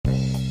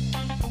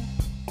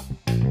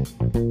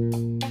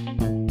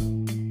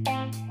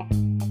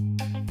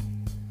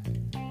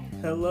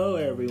Hello,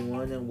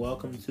 everyone, and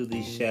welcome to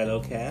the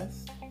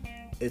Shadowcast.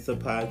 It's a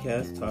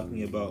podcast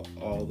talking about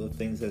all the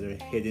things that are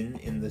hidden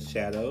in the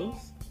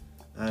shadows.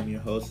 I'm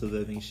your host, The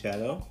Living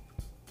Shadow.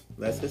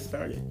 Let's get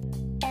started.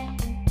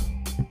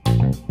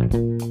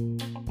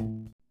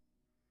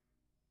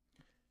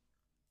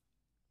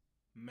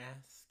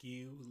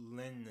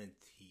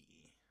 Masculinity.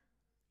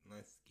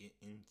 Let's get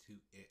into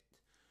it.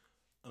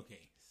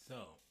 Okay,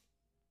 so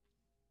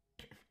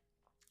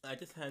I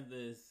just had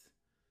this.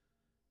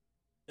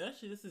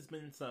 Actually, this has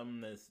been something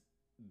that's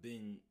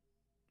been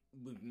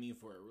with me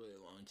for a really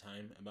long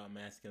time about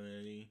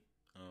masculinity.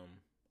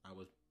 I'm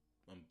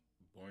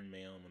born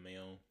male. I'm a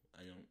male.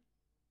 I don't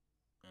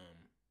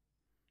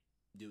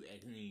do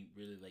any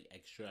really like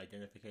extra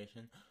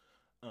identification.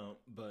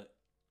 But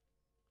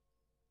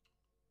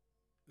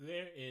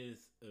there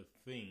is a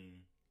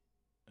thing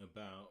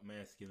about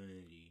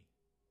masculinity.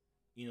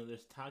 You know,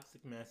 there's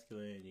toxic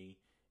masculinity,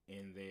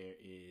 and there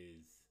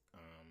is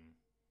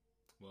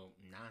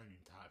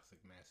non-toxic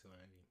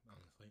masculinity,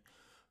 honestly.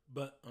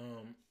 But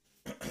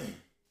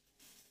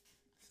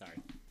sorry.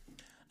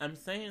 I'm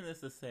saying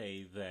this to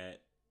say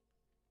that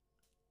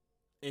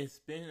it's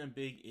been a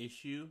big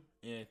issue,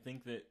 and I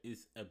think that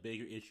it's a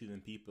bigger issue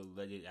than people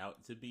let it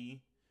out to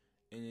be.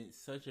 And it's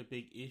such a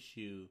big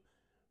issue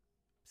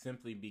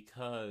simply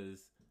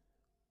because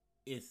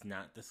it's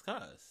not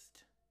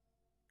discussed.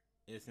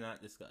 It's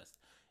not discussed.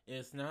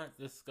 It's not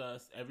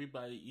discussed.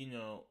 Everybody,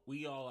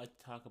 we all like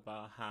to talk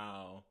about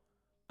how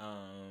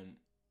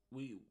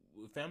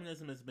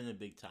feminism has been a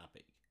big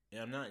topic.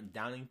 And I'm not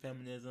downing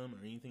feminism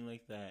or anything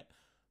like that,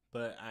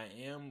 but I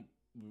am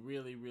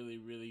really, really,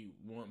 really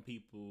want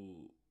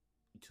people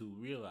to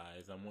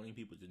realize, I'm wanting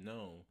people to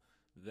know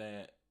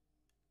that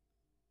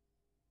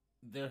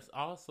there's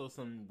also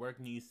some work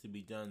needs to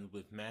be done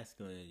with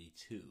masculinity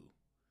too.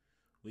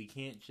 We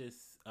can't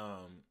just,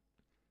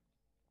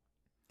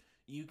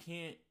 you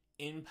can't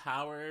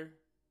empower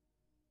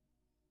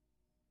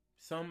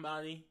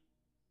somebody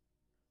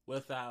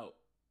without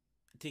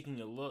taking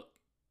a look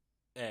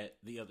at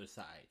the other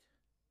side.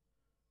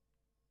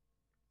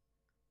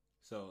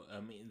 So,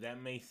 I mean,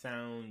 that may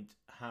sound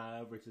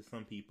however to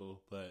some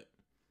people, but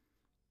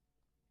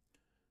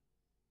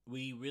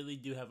we really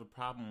do have a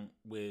problem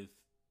with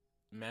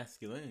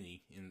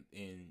masculinity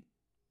in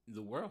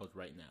the world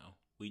right now.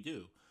 We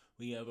do.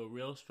 We have a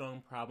real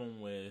strong problem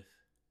with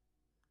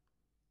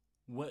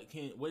what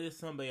is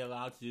somebody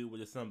allowed to do, what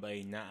is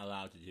somebody not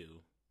allowed to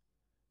do,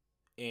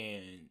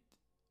 and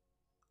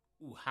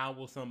how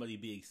will somebody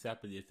be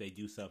accepted if they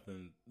do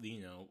something,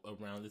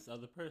 around this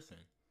other person.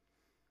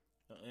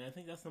 And I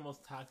think that's the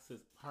most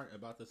toxic part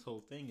about this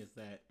whole thing is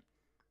that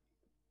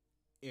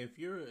if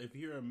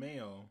you're a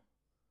male,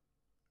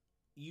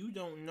 you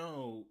don't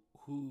know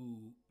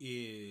who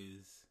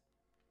is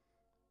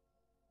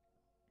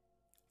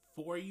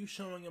for you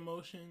showing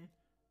emotion,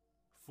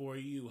 for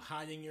you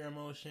hiding your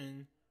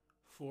emotion,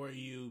 for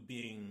you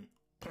being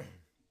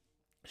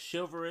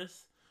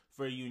chivalrous,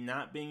 for you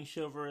not being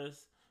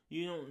chivalrous.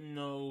 You don't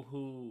know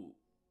who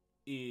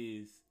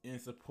is in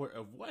support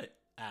of what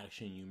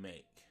action you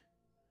make.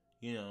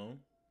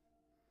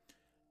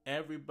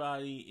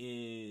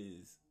 Everybody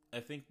is, I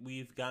think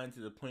we've gotten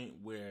to the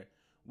point where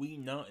we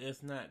know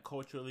it's not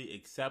culturally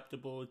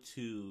acceptable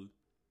to,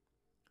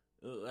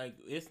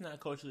 it's not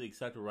culturally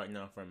acceptable right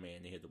now for a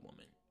man to hit a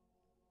woman,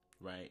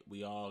 right?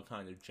 We all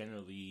kind of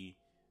generally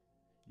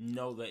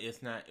know that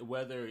it's not,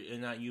 whether or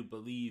not you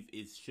believe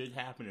it should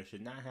happen or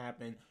should not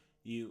happen,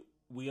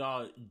 we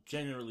all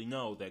generally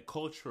know that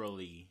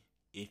culturally,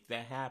 if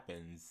that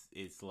happens,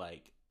 it's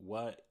like,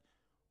 what?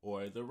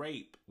 Or the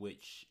rape,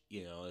 which,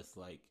 it's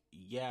like,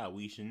 yeah,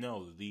 we should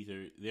know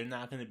they're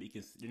not going to be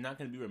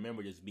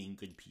remembered as being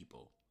good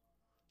people,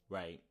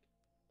 right?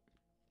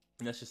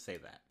 Let's just say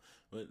that.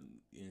 But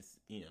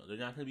they're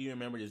not going to be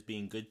remembered as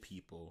being good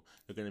people.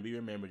 They're going to be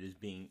remembered as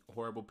being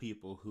horrible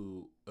people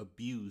who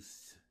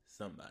abused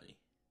somebody.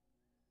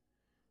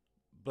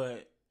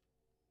 But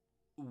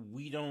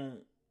we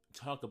don't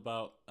talk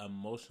about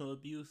emotional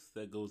abuse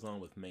that goes on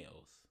with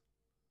males.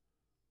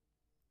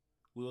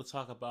 We'll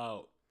talk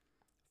about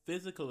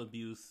physical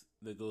abuse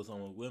that goes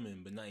on with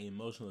women, but not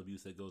emotional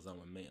abuse that goes on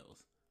with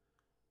males.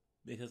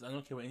 Because I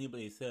don't care what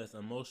anybody says,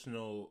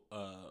 emotional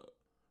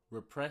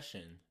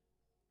repression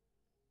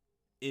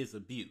is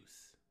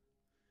abuse.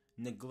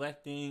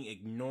 Neglecting,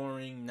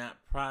 ignoring,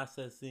 not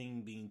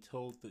processing, being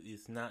told that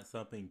it's not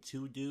something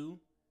to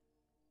do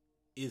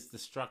is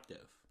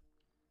destructive.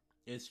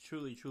 It's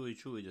truly, truly,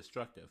 truly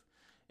destructive.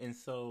 And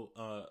so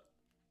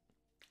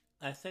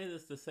I say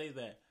this to say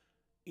that,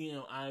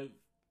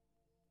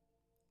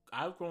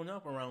 I've grown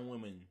up around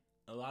women,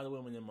 a lot of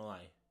women in my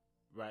life,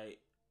 right?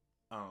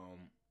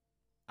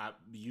 I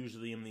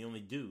usually am the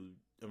only dude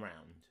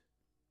around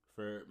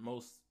for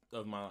most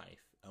of my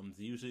life. I'm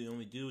usually the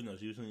only dude, and I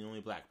was usually the only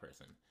black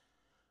person.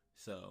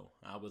 So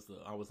I was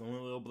the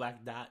only little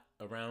black dot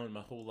around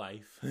my whole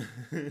life.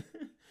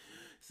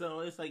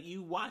 So it's like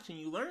you watch and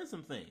you learn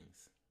some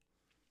things,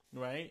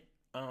 right?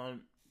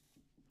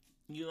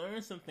 you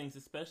learn some things,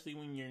 especially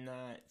when you're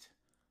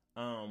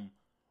not,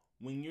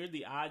 when you're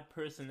the odd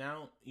person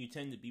out. You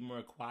tend to be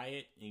more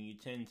quiet, and you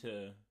tend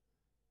to,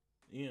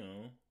 you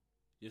know,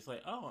 just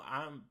like, oh,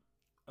 I'm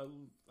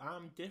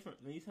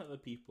different than these other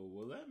people.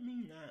 Well, let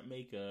me not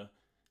make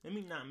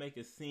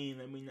a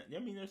scene. I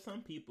mean, there's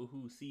some people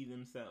who see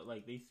themselves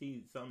like they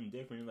see something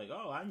different. Like,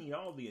 oh, I need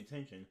all the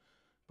attention.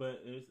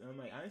 But I'm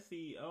like, I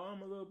see. Oh,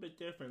 I'm a little bit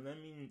different. Let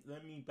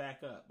me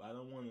back up. I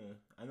don't want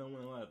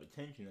a lot of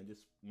attention. I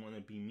just want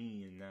to be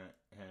me and not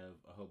have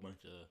a whole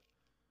bunch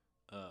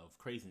of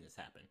craziness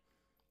happen.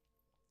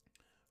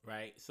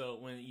 Right. So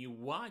when you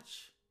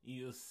watch,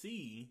 you'll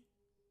see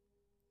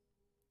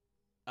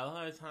a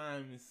lot of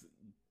times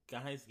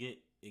guys get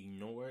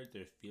ignored.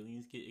 Their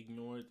feelings get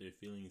ignored. Their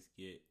feelings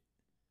get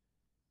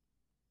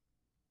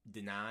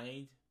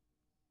denied.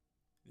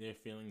 Their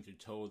feelings are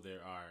told they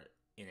are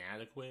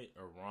inadequate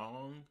or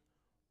wrong,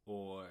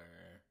 or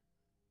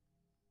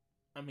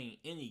I mean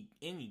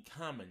any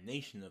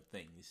combination of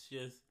things.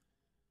 Just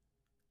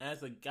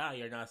as a guy,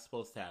 you're not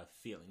supposed to have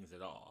feelings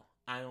at all.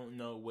 I don't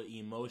know what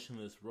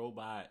emotionless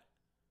robot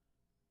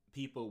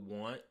people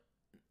want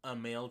a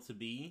male to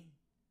be.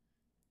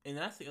 And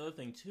that's the other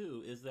thing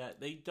too, is that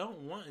they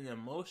don't want an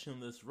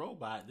emotionless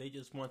robot. They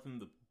just want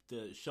them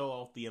to show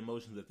off the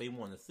emotions that they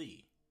want to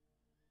see.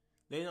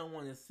 They don't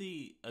want to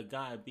see a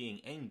guy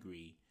being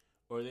angry,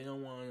 or they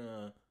don't want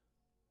to,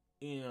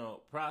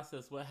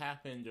 process what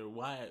happened or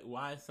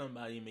why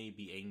somebody may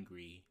be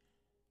angry.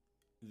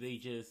 They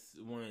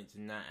just want it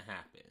to not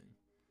happen,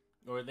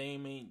 or they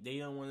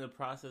don't want to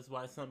process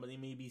why somebody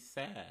may be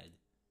sad,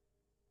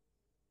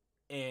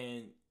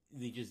 and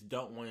they just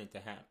don't want it to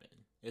happen.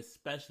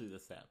 Especially the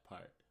sad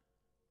part.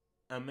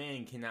 A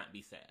man cannot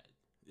be sad.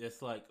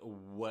 It's like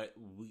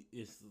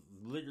it's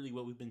literally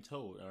what we've been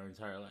told our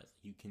entire lives.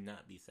 You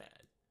cannot be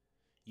sad.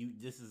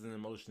 This is an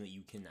emotion that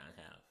you cannot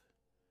have.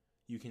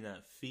 You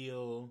cannot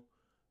feel.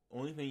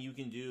 Only thing you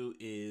can do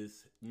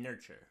is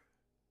nurture.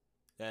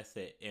 That's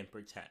it, and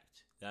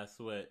protect. That's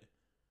what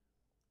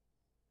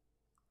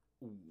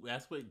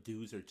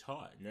dudes are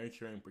taught.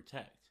 Nurture and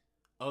protect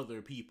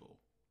other people.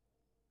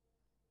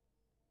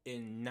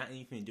 And not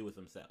anything to do with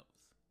themselves.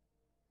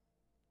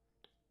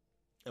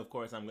 Of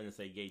course, I'm going to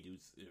say gay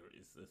dudes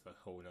is a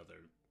whole other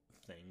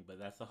thing, but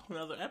that's a whole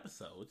other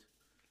episode.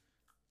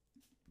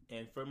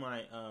 And for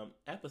my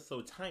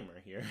episode timer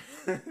here,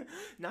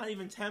 not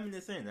even 10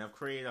 minutes in, I've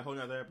created a whole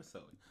other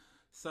episode.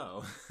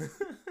 So,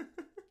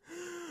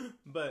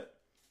 but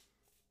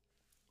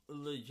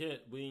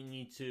legit, we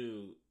need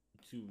to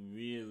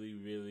really,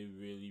 really,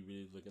 really,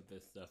 really look at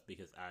this stuff,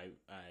 because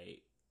I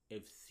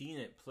have seen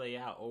it play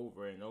out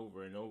over and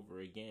over and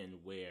over again,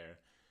 where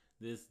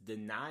this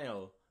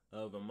denial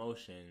of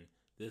emotion,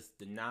 this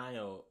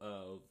denial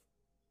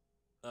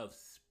of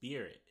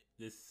spirit,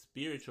 this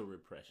spiritual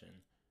repression.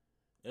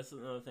 That's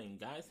another thing.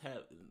 Guys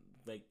have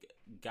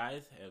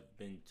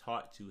been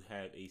taught to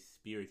have a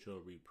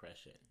spiritual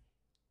repression,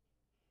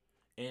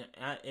 and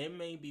it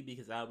may be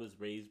because I was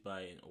raised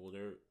by an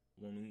older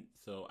woman,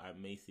 so I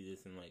may see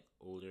this in like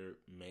older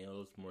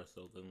males more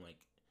so than like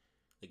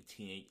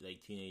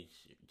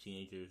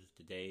teenagers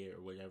today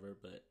or whatever,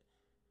 but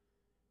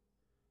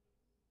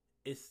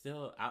it's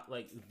still out.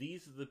 Like,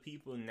 these are the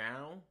people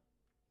now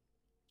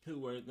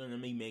who are going to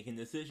be making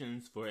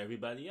decisions for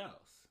everybody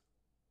else.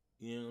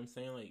 You know what I'm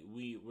saying? Like,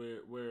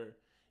 we're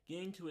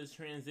getting to a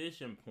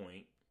transition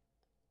point.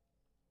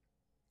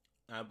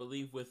 I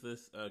believe with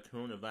this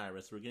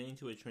coronavirus, we're getting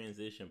to a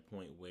transition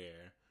point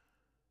where,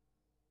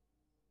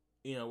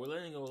 we're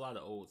letting go of a lot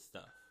of old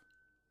stuff.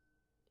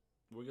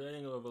 We're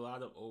letting go of a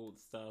lot of old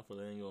stuff. We're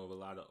letting go of a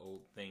lot of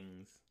old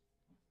things.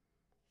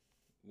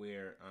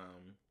 We're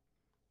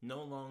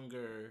no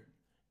longer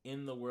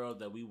in the world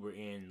that we were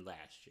in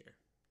last year,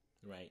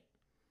 right?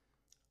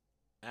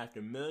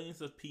 After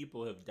millions of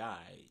people have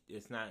died,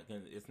 it's not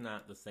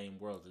the same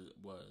world as it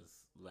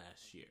was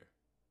last year.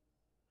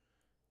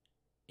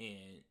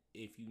 And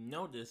if you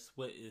notice,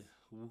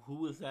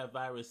 who is that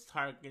virus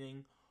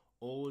targeting?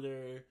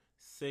 Older,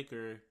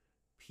 sicker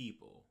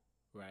people,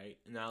 right?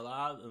 Now,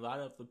 a lot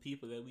of the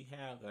people that we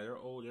have that are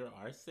older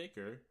are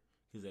sicker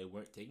because they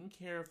weren't taking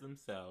care of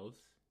themselves.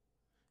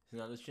 So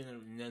now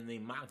and then they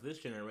mock this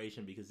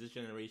generation because this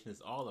generation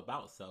is all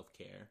about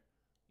self-care.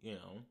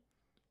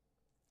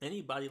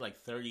 Anybody like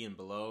 30 and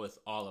below is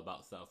all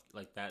about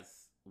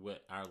that's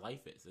what our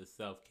life is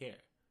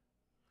self-care.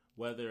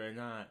 Whether or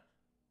not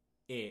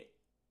it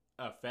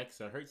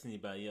affects or hurts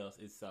anybody else,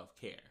 it's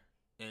self-care.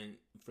 And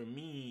for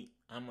me,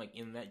 I'm like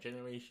in that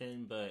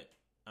generation, but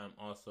I'm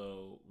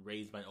also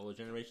raised by an older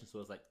generation, so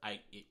it's like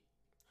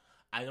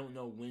I don't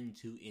know when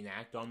to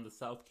enact on the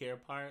self-care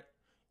part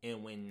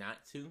and when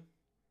not to.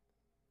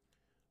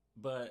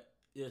 But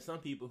there's some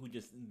people who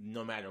just,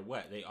 no matter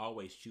what, they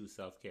always choose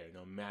self-care,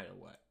 no matter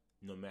what.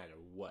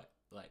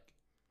 Like,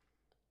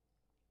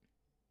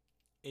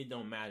 it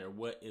don't matter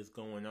what is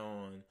going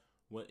on,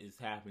 what is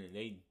happening.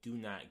 They do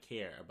not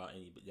care about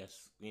anybody.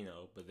 That's,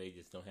 but they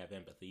just don't have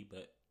empathy.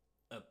 But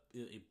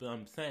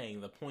I'm saying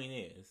the point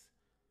is,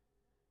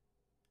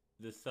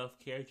 the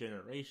self-care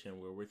generation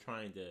where we're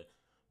trying to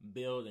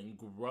build and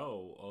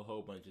grow a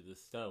whole bunch of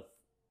this stuff,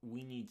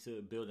 we need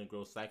to build and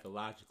grow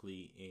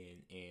psychologically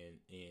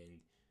and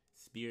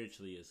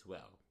spiritually as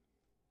well.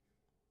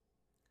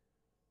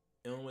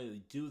 The only way to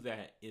do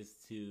that is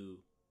to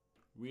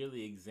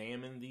really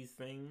examine these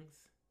things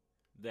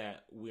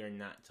that we're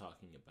not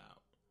talking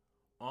about.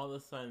 All of a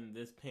sudden,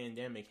 this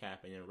pandemic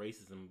happened and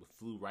racism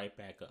flew right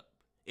back up.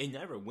 It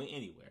never went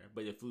anywhere,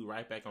 but it flew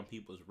right back on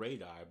people's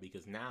radar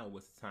because now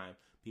was the time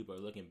people are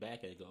looking back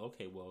at it and go,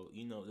 okay, well,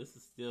 this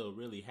is still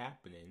really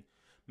happening.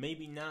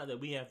 Maybe now that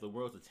we have the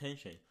world's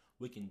attention,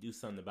 we can do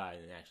something about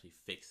it and actually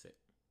fix it.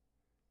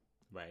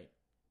 Right?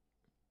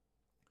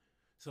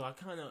 So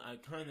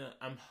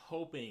I'm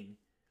hoping,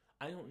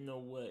 I don't know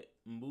what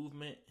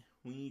movement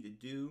we need to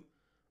do,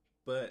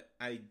 but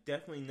I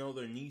definitely know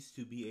there needs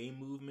to be a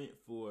movement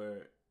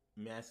for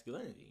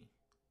masculinity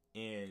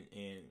and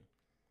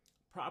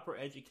proper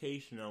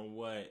education on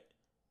what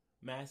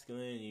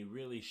masculinity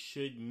really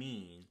should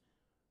mean.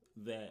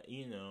 That,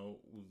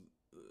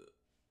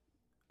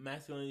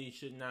 masculinity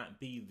should not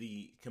be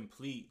the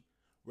complete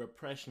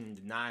repression and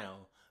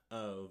denial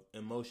of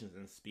emotions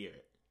and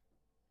spirit.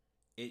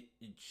 It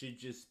should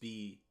just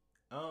be,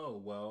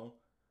 oh, well,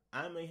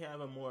 I may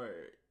have a more,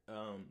 I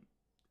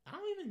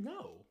don't even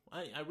know.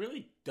 I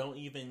really don't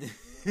even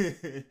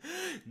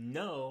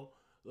know.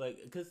 Like,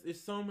 because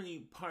there's so many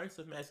parts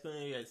of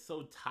masculinity that's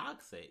so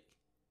toxic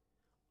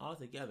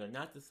altogether.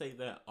 Not to say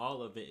that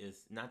all of it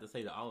is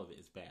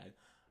bad,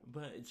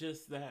 but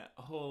just that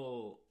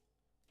whole,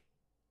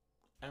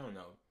 I don't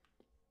know,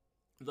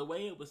 the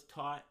way it was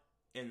taught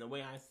and the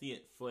way I see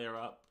it flare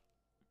up,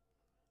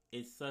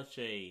 it's such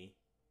a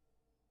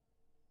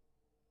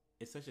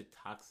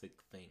toxic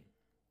thing.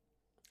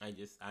 I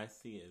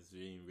see it as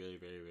being really,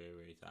 very, very,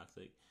 very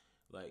toxic.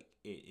 Like,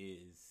 it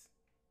is,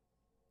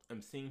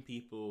 I'm seeing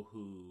people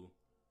who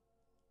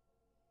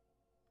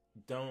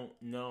don't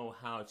know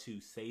how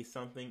to say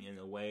something in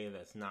a way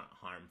that's not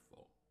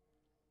harmful.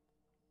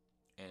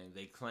 And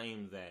they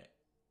claim that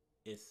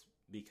it's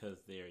because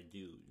they're a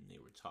dude and they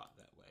were taught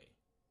that way.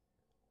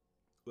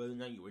 Whether or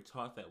not you were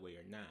taught that way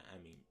or not,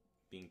 I mean,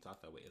 being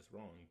taught that way is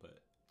wrong,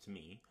 but to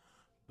me.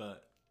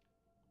 But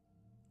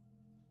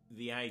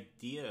the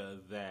idea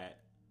that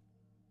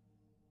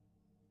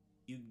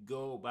you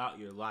go about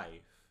your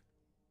life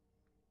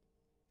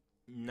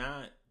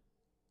not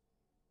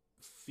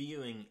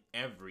feeling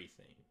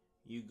everything.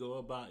 You go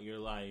about your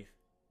life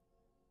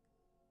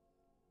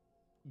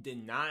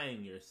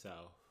denying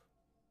yourself.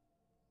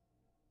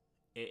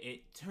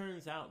 It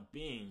turns out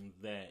being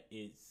that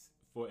it's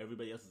for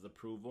everybody else's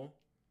approval,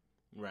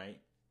 right?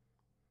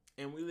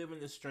 And we live in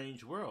this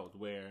strange world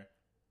where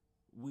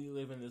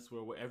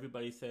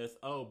everybody says,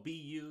 oh, be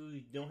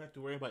you don't have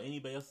to worry about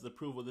anybody else's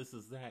approval, this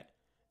is that.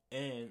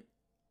 And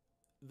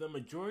the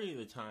majority of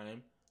the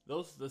time,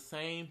 those are the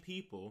same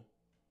people.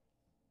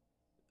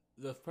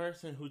 The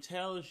person who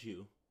tells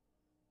you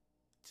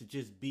to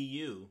just be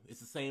you is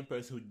the same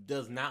person who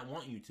does not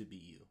want you to be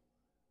you.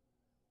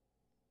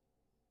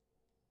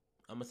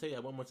 I'm going to say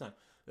that one more time.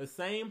 The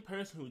same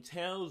person who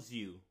tells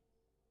you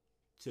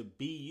to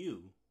be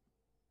you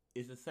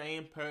is the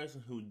same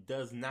person who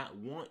does not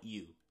want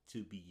you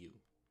to be you.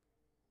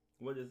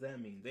 What does that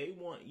mean? They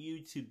want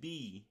you to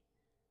be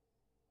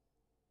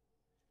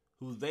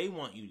who they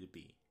want you to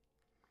be,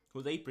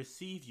 who they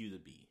perceive you to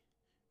be,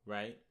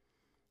 right?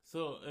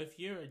 So if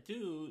you're a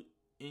dude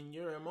and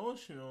you're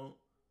emotional,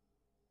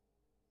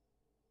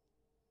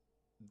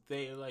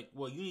 they're like,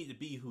 well, you need to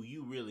be who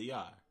you really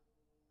are.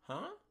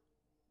 Huh?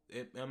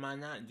 Am I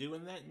not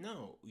doing that?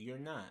 No, you're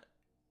not.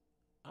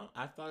 Oh,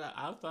 I thought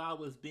I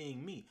was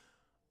being me.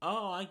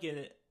 Oh, I get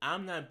it.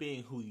 I'm not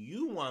being who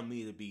you want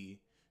me to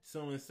be.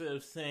 So instead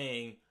of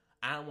saying,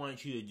 I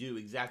want you to do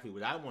exactly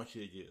what I want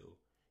you to do,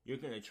 you're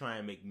going to try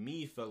and make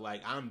me feel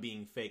like I'm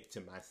being fake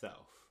to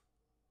myself.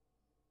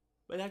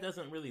 But that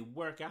doesn't really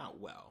work out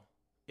well.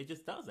 It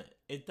just doesn't.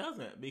 It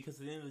doesn't, because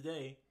at the end of the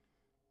day,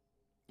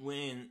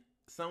 when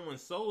someone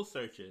soul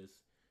searches,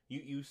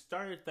 you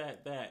started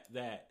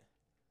that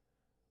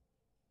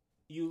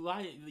you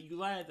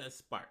lighted that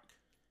spark.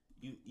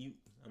 I'm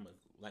gonna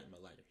light my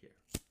lighter here.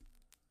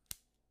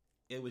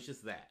 It was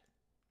just that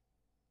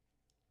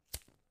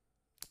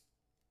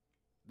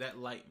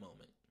light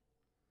moment.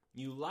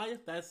 You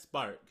lighted that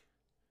spark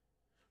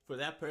for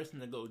that person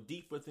to go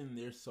deep within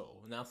their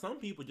soul. Now, some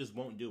people just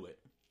won't do it.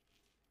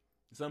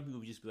 Some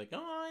people just be like, "Oh,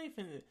 I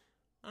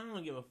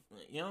don't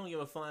give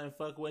a flying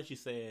fuck what you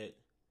said.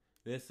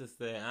 This is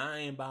that. I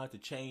ain't about to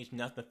change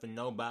nothing for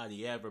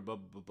nobody ever." Blah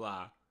blah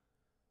blah.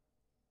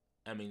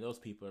 I mean, those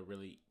people are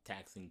really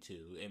taxing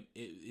too. And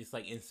it's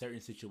like in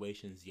certain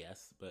situations,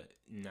 yes, but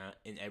not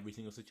in every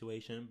single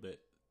situation. But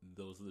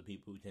those are the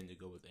people who tend to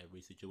go with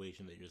every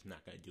situation. They're just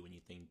not going to do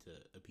anything to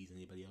appease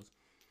anybody else.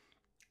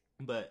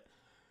 But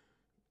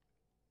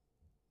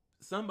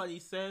somebody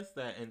says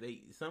that, and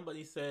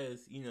somebody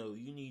says,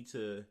 you need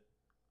to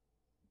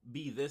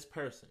be this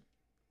person.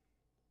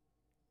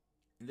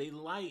 They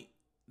light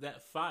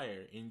that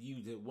fire in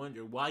you to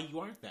wonder why you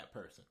aren't that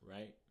person,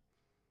 right?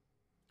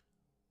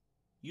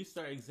 you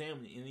start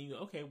examining, and then you go,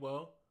 okay,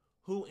 well,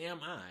 who am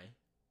I?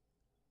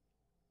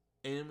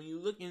 And when you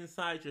look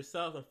inside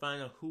yourself and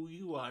find out who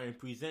you are and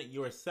present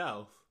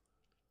yourself,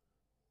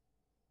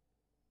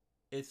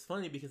 it's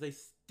funny because they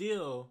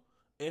still,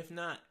 if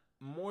not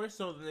more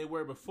so than they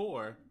were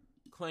before,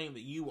 claim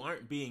that you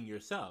aren't being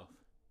yourself.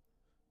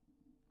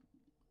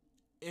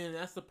 And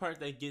that's the part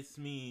that gets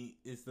me,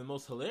 is the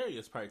most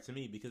hilarious part to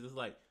me, because it's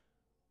like,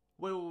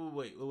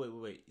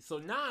 wait. So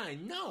now I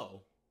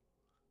know.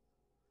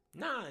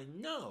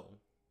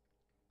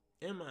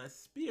 In my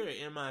spirit,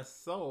 in my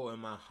soul, in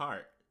my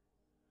heart,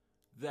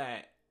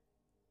 that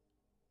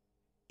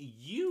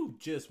you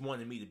just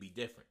wanted me to be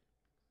different.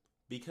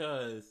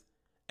 Because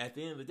at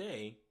the end of the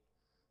day,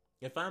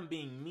 if I'm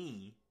being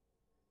me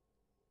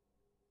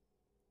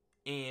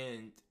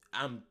and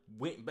I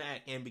went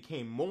back and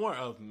became more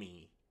of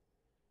me,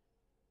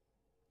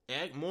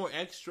 more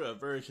extra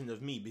version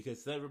of me,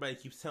 because everybody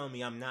keeps telling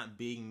me I'm not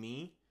being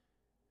me,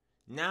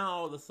 now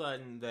all of a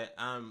sudden that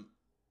I'm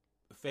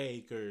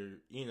fake, or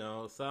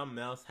something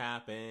else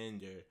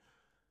happened, or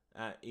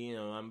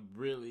I'm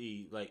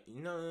really like,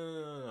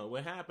 no.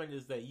 What happened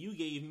is that you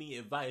gave me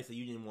advice that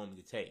you didn't want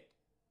me to take.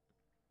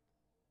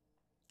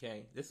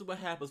 Okay, this is what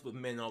happens with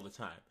men all the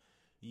time.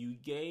 You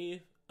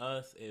gave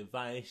us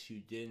advice you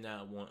did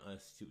not want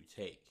us to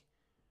take.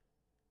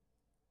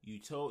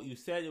 You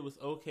said it was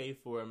okay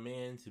for a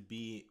man to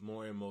be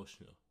more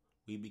emotional.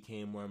 We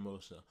became more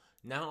emotional.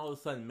 Now all of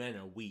a sudden men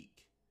are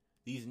weak.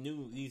 These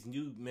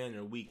new men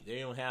are weak. They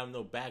don't have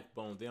no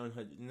backbone. They don't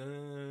have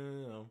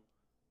no.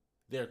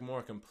 They're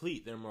more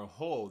complete. They're more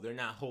whole. They're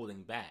not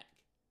holding back.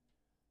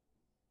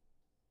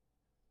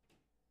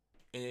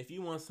 And if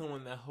you want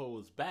someone that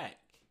holds back,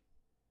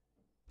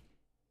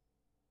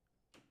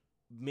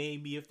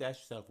 maybe if that's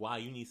yourself, why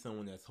you need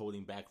someone that's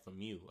holding back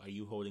from you. Are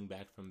you holding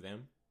back from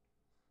them?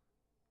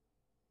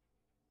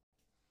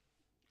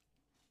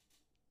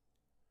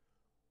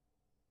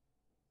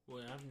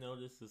 What I've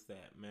noticed is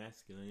that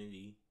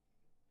masculinity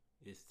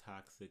is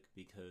toxic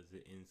because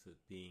it ends up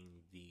being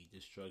the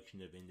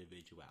destruction of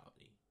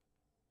individuality.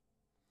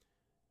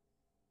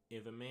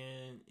 If a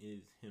man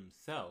is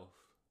himself,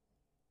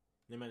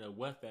 no matter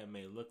what that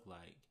may look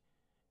like,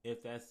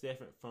 if that's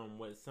different from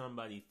what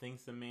somebody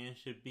thinks a man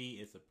should be,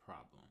 it's a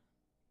problem.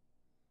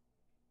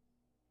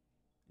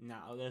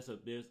 Now, it's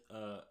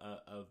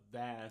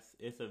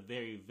a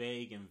very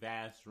vague and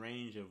vast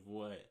range of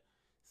what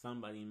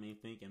somebody may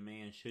think a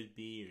man should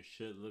be, or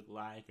should look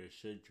like, or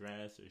should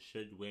dress, or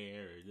should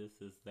wear, or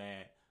this is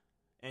that.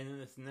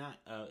 And it's not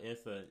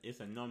it's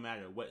a no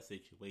matter what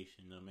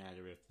situation, no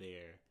matter if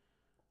they're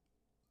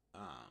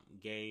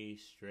gay,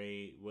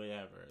 straight,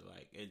 whatever.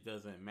 Like, it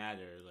doesn't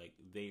matter. Like,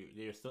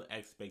 there's still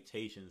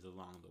expectations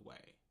along the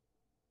way.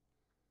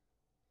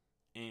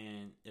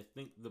 And I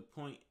think the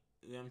point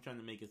that I'm trying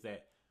to make is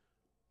that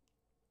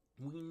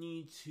we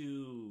need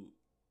to.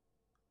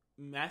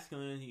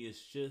 Masculinity is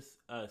just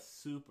a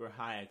super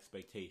high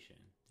expectation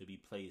to be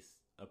placed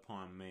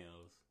upon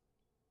males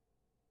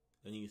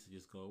that needs to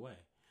just go away.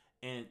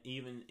 And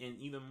even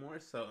more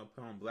so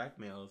upon black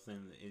males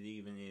than it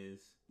even is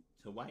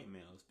to white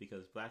males,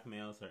 because black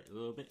males are a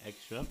little bit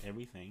extra of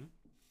everything.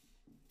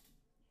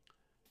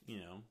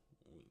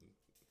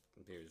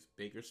 There's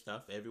bigger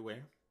stuff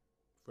everywhere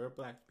for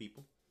black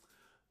people.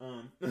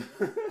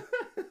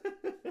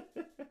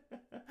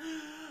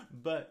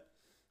 But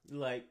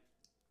like,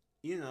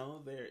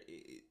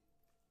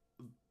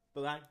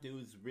 black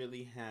dudes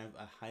really have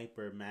a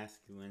hyper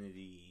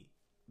masculinity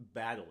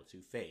battle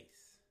to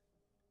face.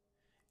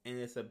 And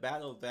it's a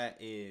battle that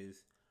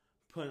is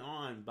put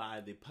on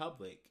by the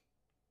public,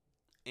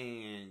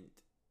 and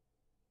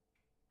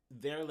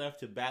they're left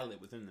to battle it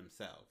within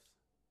themselves.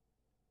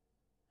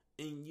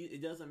 And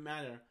it doesn't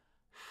matter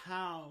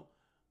how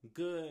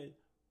good,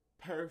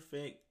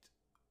 perfect,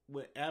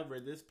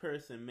 whatever this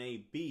person may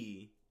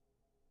be,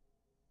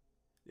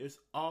 there's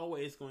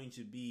always going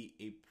to be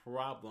a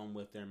problem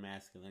with their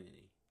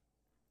masculinity.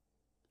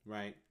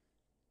 Right?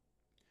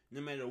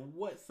 No matter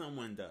what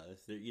someone does,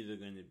 they're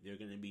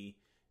going to be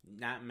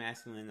not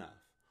masculine enough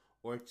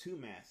or too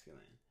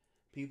masculine.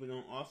 People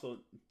don't also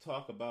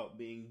talk about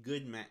being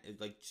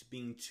like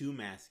being too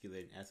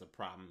masculine as a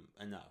problem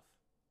enough,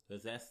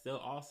 because that's still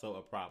also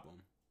a problem.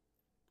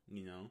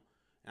 And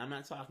I'm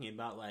not talking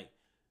about like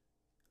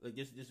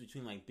just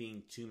between like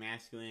being too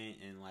masculine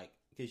and like,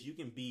 because you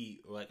can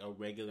be like a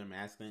regular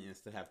masculine and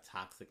still have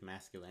toxic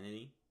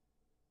masculinity.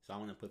 So I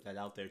want to put that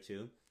out there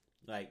too.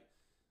 Like,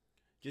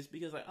 just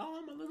because like, oh,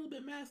 I'm a little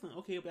bit masculine.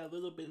 Okay, but that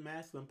little bit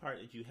masculine part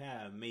that you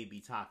have may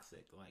be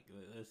toxic. Like,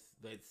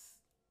 let's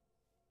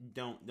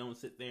don't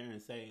sit there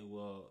and say,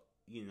 well,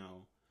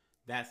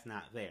 that's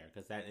not there,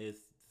 because that is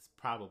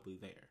probably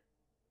there.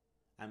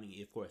 I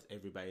mean, of course,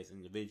 everybody's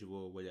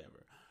individual,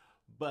 whatever.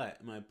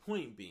 But my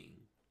point being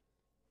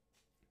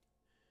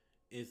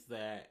is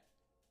that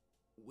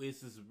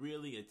this is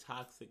really a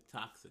toxic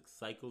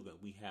cycle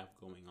that we have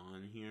going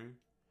on here,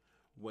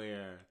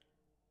 where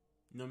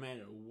no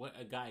matter what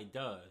a guy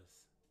does,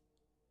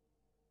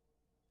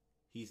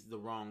 he's the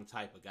wrong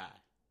type of guy.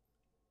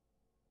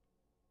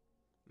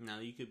 Now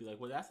you could be like,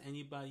 well, that's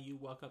anybody you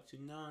walk up to.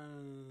 No, no, no,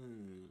 no, no,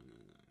 no,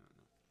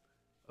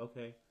 no.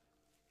 Okay,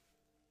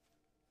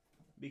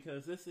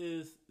 because this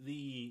is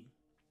the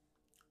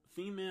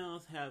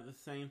females have the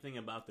same thing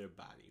about their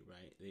body,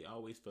 right? They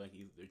always feel like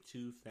either they're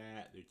too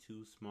fat, they're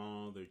too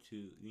small, they're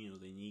too,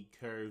 they need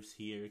curves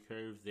here,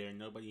 curves there.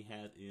 Nobody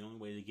has, the only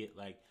way to get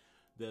like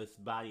this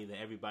body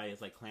that everybody is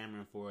like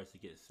clamoring for is to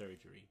get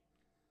surgery.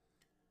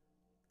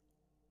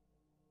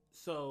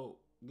 So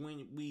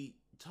when we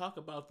talk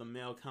about the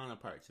male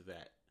counterpart to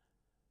that,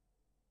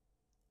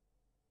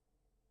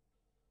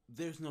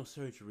 there's no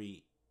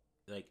surgery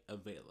like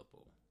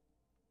available.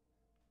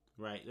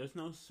 Right? There's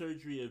no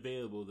surgery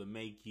available to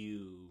make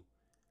you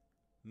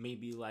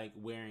maybe like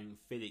wearing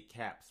fitted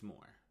caps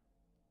more.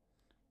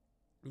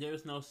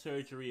 There's no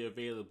surgery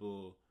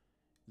available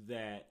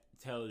that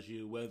tells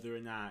you whether or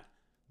not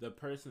the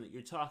person that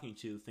you're talking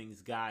to thinks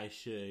guys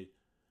should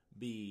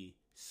be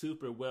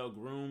super well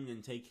groomed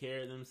and take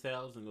care of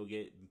themselves and go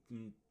get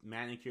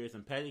manicures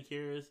and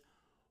pedicures,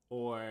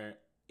 or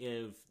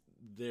if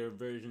their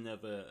version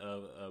of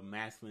a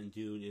masculine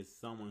dude is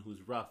someone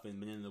who's rough and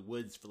been in the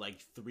woods for like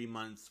 3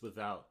 months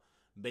without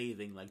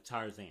bathing, like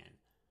Tarzan.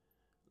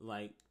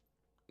 Like,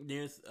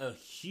 there's a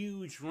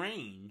huge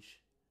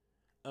range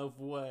of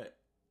what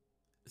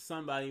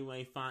somebody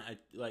may find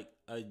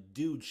a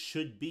dude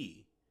should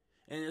be.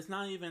 And it's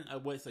not even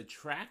what's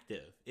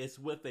attractive, it's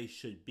what they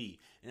should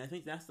be. And I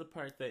think that's the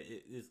part that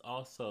is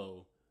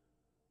also,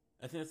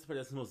 I think that's the part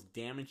that's most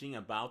damaging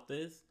about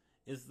this,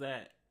 is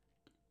that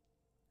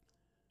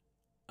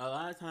a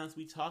lot of times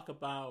we talk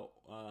about,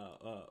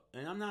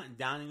 and I'm not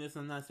downing this.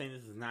 I'm not saying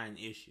this is not an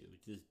issue.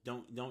 Just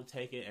don't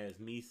take it as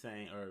me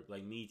saying, or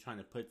like me trying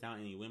to put down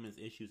any women's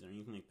issues or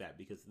anything like that,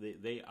 because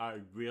they are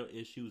real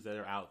issues that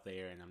are out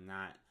there, and I'm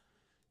not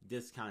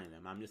discounting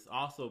them. I'm just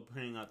also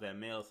pointing out that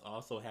males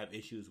also have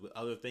issues with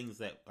other things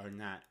that are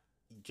not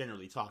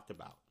generally talked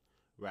about,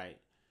 right?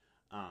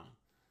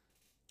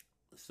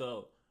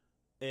 So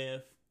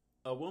if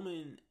a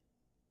woman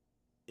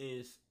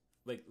is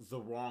like the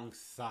wrong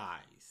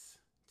size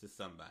to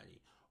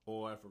somebody,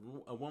 or if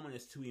a woman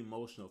is too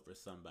emotional for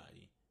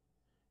somebody,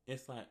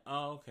 it's like,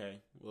 oh,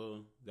 okay,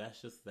 well,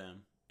 that's just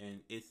them, and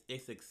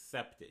it's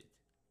accepted.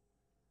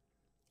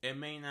 It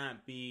may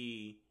not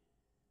be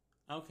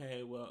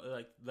okay. Well,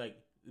 like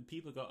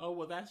people go, oh,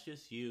 well, that's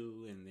just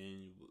you, and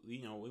then we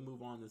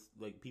move on to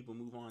like people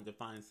move on to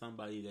find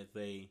somebody that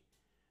they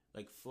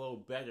like flow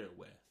better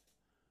with.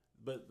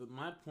 But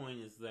my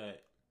point is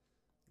that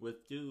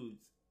with dudes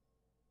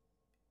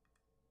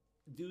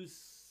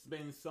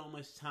spend so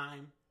much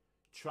time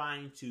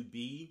trying to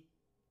be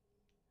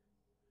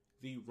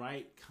the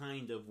right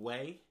kind of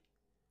way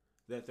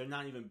that they're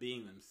not even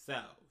being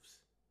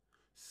themselves.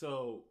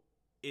 So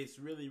it's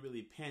really,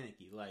 really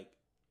panicky. Like,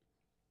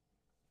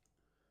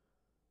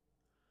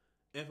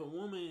 if a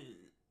woman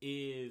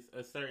is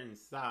a certain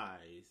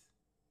size,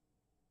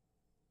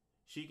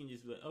 she can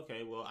just be like,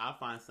 okay, well, I'll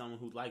find someone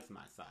who likes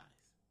my size,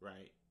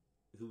 right?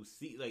 Who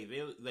see, like,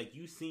 they like,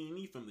 you seen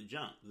me from the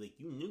jump, like,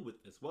 you knew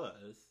what this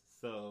was,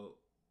 so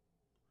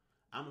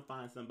I'm gonna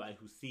find somebody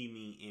who see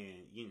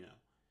me and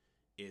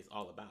is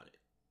all about it.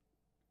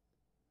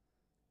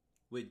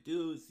 With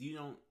dudes,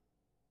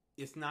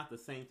 it's not the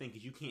same thing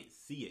because you can't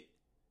see it.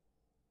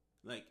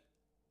 Like,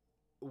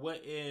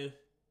 what if,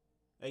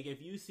 like,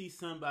 if you see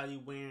somebody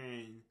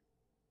wearing,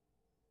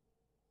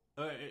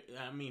 or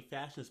I mean,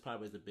 fashion is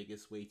probably the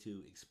biggest way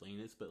to explain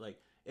this, but like,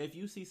 if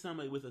you see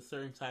somebody with a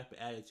certain type of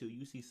attitude,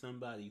 you see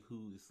somebody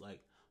who's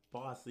like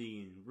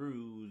bossy and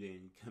rude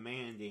and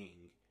commanding,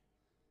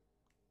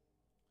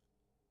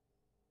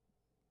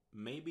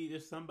 maybe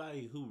there's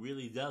somebody who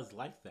really does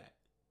like that.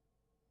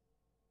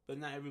 But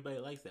not everybody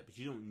likes that. But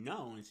you don't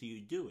know until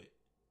you do it,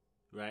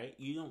 right?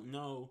 You don't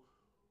know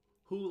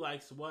who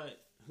likes what,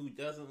 who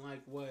doesn't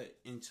like what,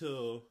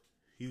 until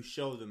you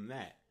show them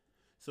that.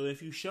 So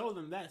if you show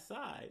them that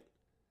side,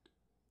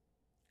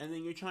 and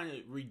then you're trying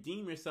to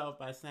redeem yourself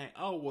by saying,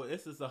 oh,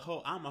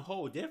 well, I'm a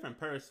whole different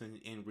person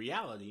in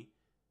reality.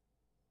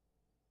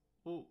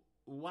 Well,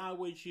 why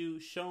would you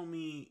show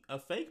me a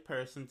fake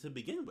person to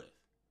begin with?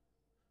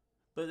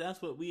 But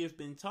that's what we have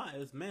been taught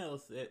as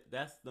males.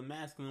 That's the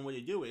masculine way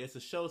to do it. Is to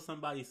show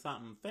somebody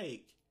something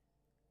fake,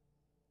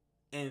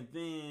 and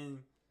then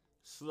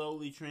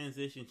slowly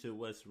transition to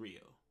what's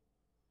real.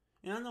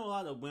 And I know a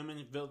lot of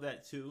women feel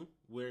that too,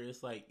 where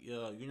it's like,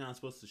 you're not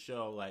supposed to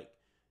show like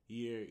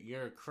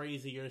you're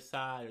crazy your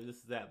side or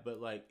this or that, but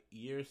like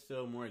you're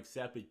still more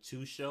accepted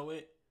to show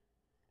it.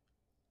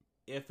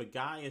 If a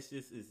guy is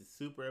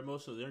super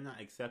emotional, they're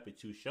not accepted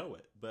to show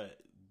it, but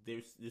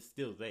it's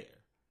still there.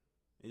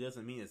 It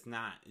doesn't mean it's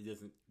not. It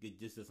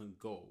just doesn't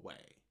go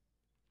away,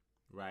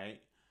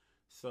 right?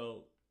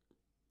 So,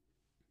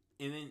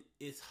 and then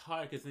it's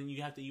hard because then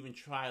you have to even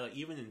try, like,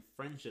 even in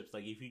friendships,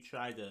 like if you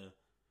try to,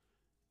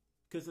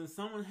 because then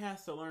someone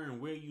has to learn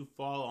where you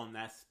fall on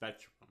that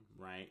spectrum,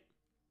 right?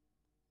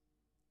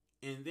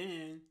 And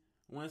then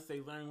once they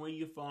learn where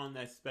you fall on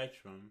that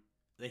spectrum,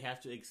 they have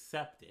to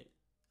accept it,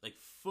 like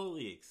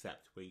fully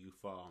accept where you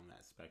fall on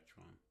that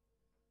spectrum.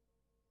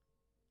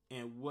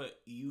 and what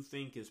you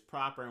think is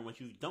proper and what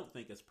you don't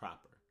think is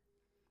proper.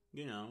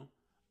 You know,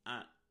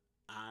 I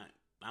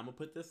I'm gonna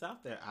put this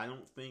out there. I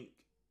don't think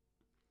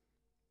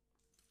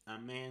a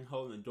man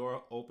holding the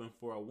door open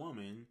for a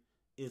woman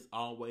is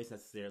always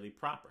necessarily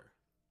proper.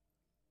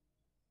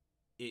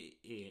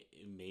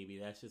 Maybe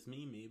that's just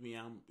me. Maybe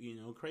I'm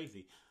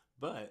crazy,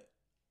 but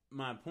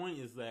my point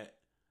is that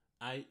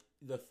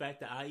the fact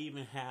that I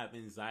even have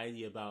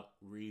anxiety about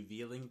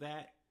revealing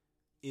that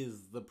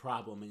is the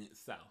problem in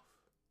itself.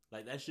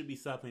 Like, that should be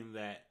something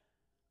that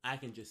I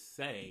can just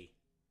say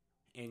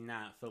and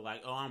not feel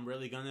like, oh, I'm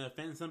really gonna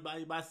offend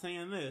somebody by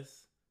saying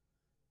this.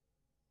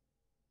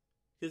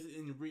 Because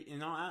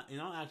in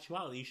all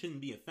actuality, you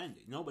shouldn't be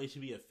offended. Nobody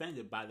should be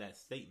offended by that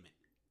statement.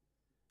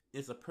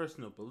 It's a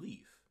personal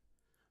belief,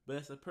 but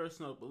it's a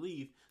personal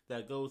belief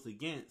that goes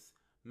against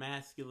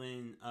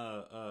masculine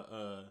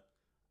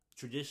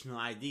traditional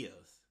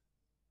ideas,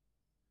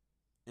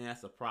 and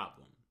that's a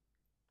problem.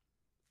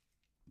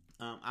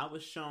 I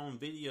was shown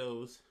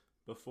videos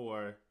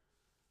before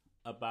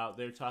about,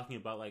 they're talking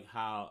about like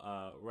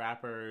how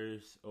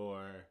rappers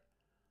or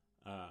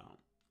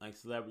like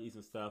celebrities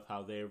and stuff,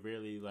 how they're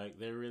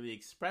really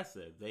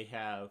expressive. They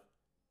have,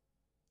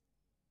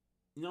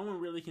 no one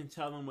really can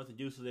tell them what to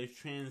do, so they've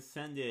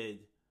transcended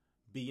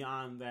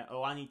beyond that,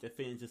 oh, I need to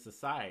fit into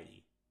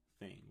society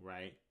thing,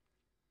 right?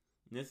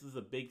 And this is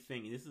a big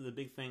thing. This is a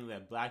big thing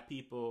that black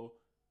people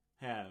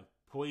have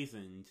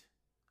poisoned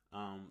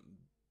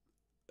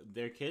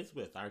their kids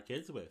with, our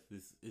kids with.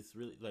 It's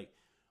really like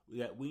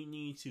that we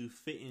need to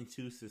fit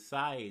into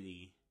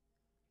society,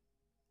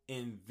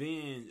 and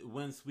then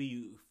once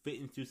we fit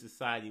into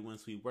society,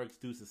 once we work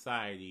through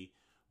society,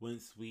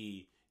 once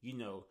we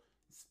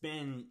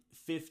spend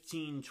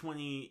 15,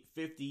 20,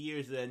 50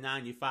 years at a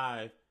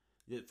 95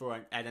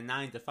 at a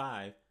 9 to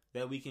 5,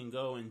 that we can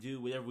go and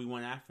do whatever we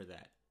want after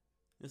that.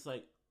 It's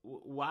like,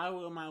 why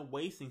am I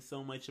wasting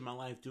so much of my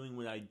life doing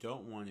what I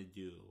don't want to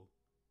do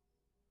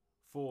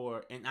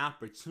for an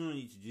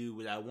opportunity to do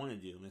what I want to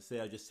do, instead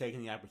of just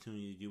taking the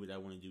opportunity to do what I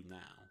want to do now?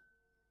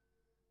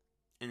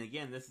 And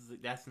again,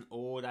 that's an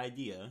old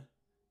idea.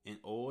 An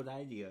old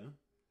idea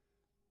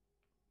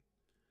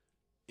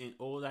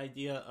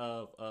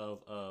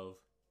of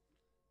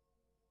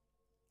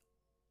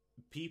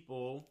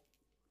people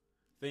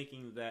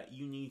thinking that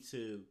you need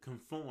to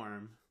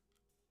conform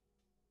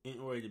in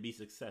order to be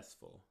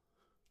successful.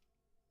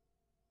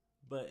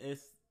 But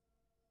it's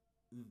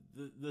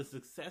the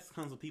success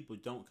comes when people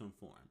don't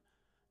conform.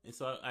 And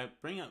so I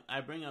bring up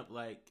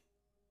like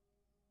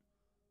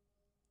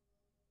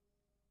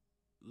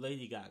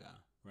Lady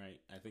Gaga,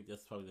 right? I think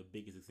that's probably the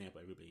biggest example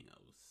everybody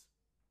knows.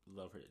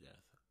 Love her to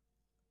death.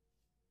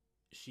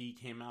 She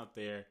came out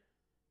there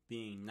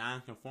being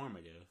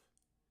non-conformative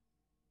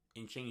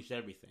and changed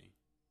everything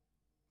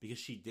because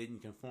she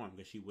didn't conform,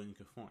 because she wouldn't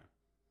conform.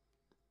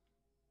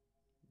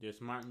 There's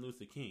Martin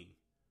Luther King,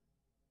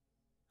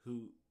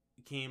 who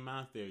came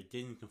out there,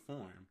 didn't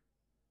conform,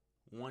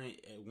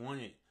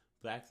 wanted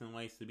blacks and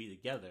whites to be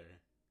together,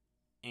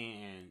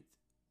 and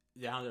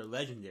now they're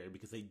legendary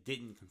because they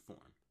didn't conform.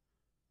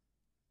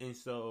 And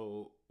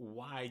so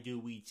why do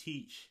we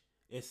teach,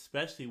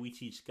 especially we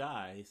teach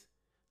guys,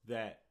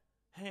 that,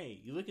 hey,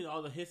 you look at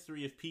all the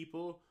history of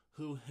people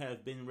who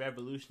have been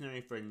revolutionary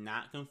for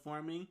not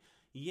conforming?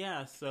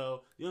 Yeah,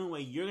 so the only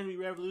way you're going to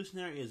be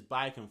revolutionary is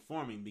by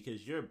conforming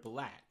because you're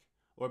black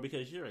or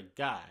because you're a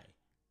guy.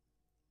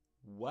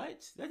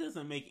 What? That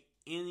doesn't make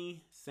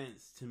any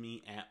sense to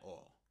me at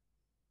all.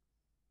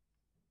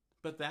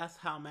 But that's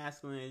how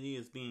masculinity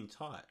is being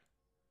taught.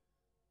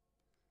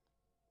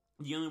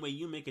 The only way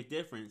you make a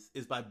difference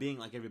is by being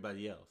like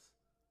everybody else.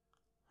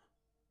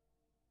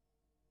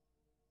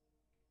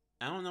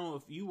 I don't know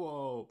if you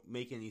all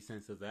make any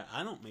sense of that.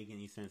 I don't make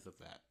any sense of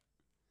that.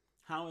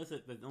 How is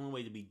it that the only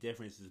way to be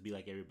different is to be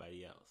like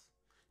everybody else?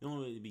 The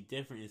only way to be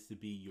different is to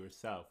be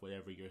yourself,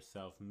 whatever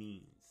yourself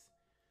means.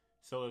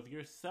 So if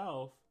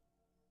yourself,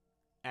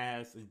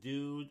 as a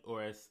dude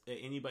or as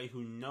anybody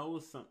who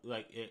knows something,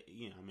 like,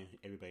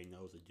 everybody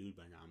knows a dude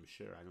by now, I'm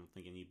sure. I don't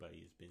think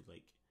anybody's been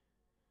like,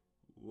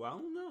 well, I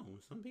don't know.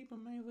 Some people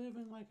may live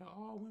in like an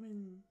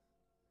all-women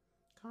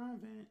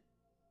convent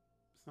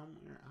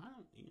somewhere.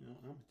 I'm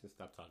gonna just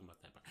stop talking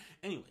about that part.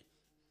 Anyway,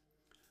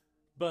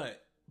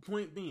 but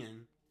point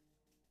being,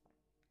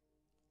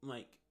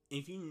 like,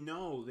 if you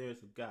know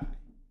there's a guy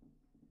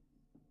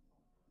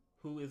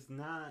who is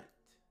not,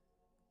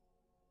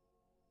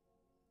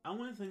 I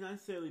wouldn't say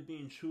necessarily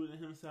being true to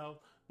himself,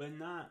 but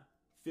not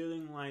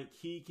feeling like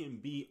he can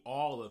be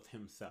all of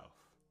himself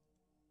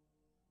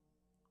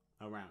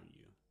around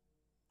you.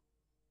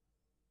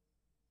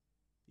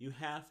 You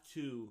have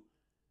to,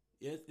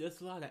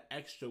 there's a lot of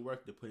extra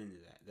work to put into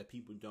that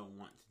people don't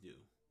want to do,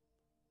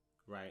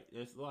 right?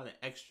 There's a lot of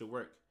extra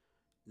work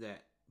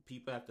that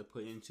people have to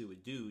put into a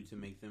dude to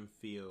make them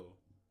feel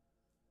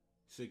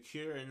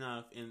secure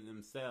enough in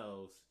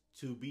themselves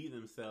to be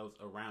themselves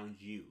around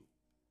you.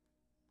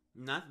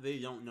 Not that they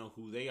don't know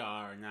who they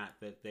are, not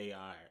that they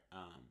are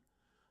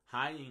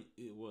hiding,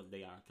 well,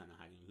 they are kind of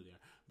hiding who they are,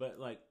 but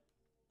like,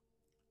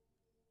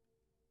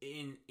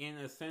 in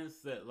a sense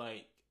that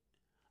like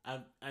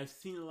I've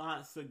seen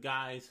lots of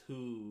guys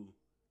who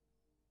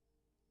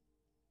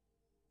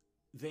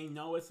they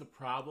know it's a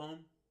problem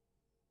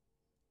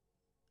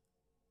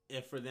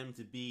if for them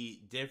to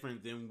be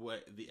different than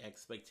what the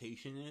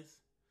expectation is,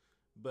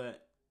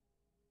 but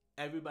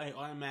everybody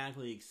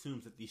automatically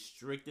assumes that the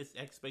strictest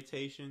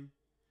expectation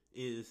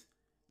is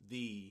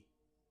the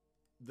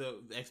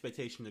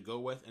expectation to go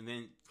with, and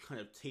then kind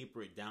of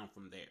taper it down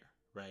from there,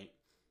 right?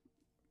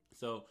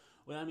 So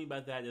what I mean by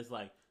that is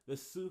like the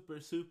super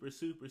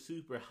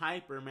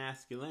hyper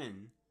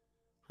masculine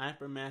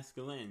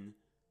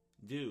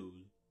dude,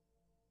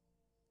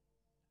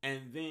 and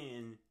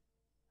then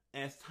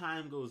as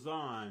time goes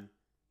on,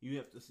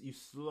 you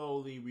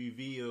slowly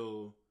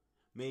reveal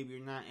maybe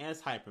you're not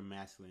as hyper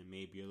masculine,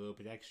 maybe you're a little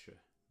bit extra,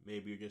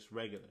 maybe you're just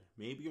regular,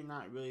 maybe you're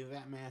not really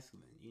that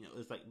masculine. You know,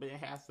 it's like, but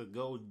it has to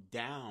go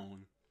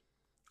down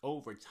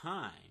over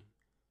time,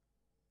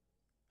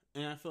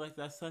 and I feel like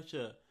that's such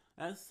a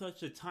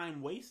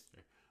time waster.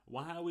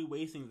 Why are we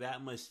wasting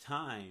that much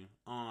time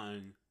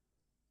on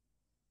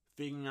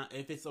figuring out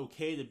if it's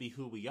okay to be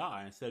who we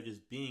are instead of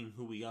just being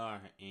who we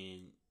are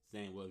and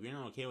saying, well, if you're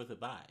not okay with it,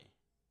 bye.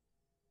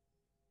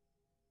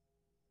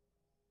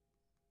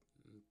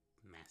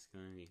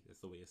 Masculinity, that's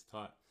the way it's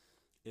taught.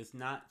 It's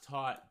not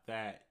taught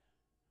that,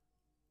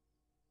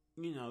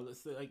 you know,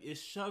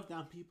 it's shoved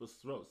down people's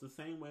throats. The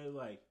same way,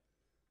 like,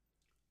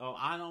 oh,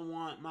 I don't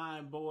want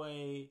my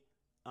boy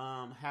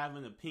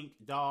having a pink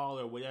doll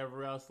or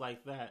whatever else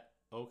like that.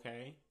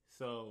 Okay,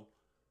 so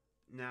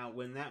now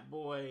when that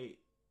boy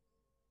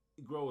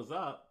grows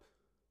up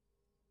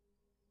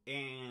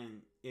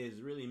and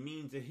is really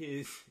mean to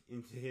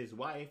his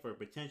wife or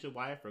potential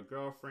wife or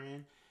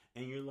girlfriend,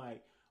 and you're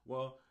like,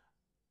 well,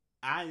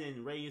 I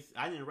didn't raise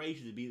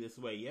you to be this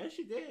way. Yes,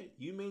 you did.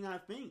 You may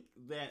not think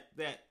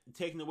that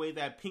taking away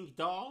that pink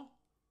doll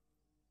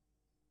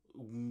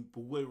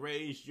would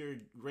raise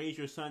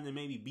your son to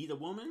maybe beat a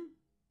woman,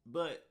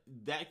 but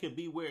that could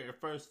be where it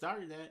first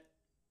started at.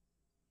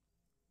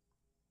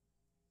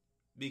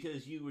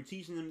 Because you were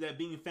teaching him that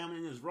being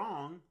feminine is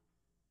wrong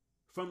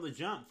from the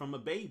jump, from a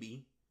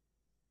baby.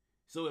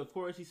 So of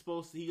course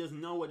he doesn't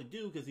know what to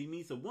do because he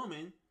meets a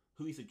woman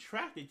who he's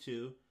attracted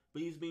to,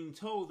 but he's being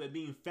told that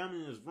being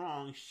feminine is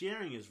wrong,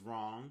 sharing is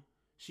wrong.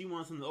 She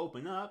wants him to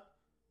open up.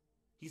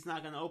 He's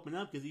not going to open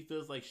up because he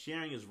feels like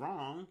sharing is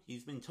wrong.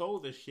 He's been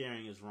told that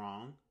sharing is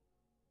wrong.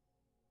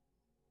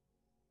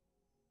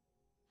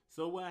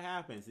 So what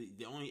happens?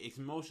 The only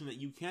emotion that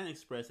you can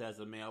express as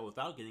a male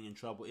without getting in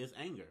trouble is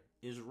anger,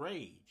 is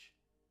rage.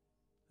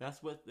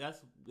 That's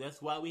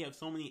why we have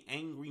so many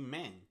angry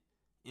men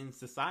in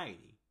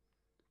society.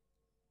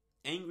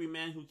 Angry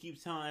men who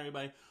keep telling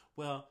everybody,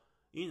 well,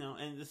 you know,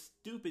 and the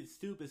stupid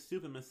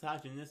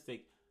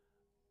misogynistic,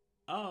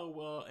 oh,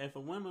 well, if a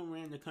woman were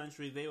in the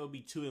country, they would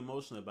be too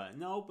emotional about it.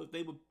 No, but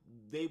they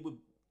would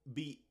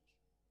be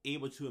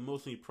able to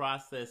emotionally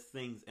process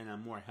things in a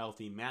more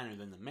healthy manner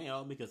than the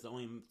male, because the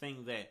only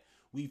thing that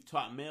we've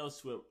taught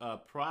males to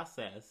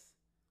process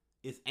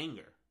is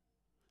anger.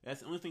 That's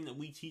the only thing that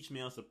we teach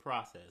males to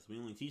process. We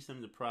only teach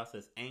them to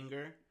process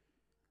anger,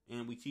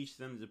 and we teach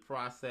them to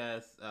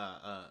process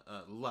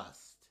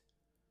lust.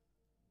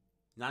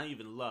 Not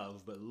even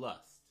love, but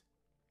lust.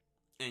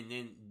 And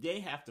then they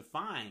have to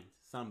find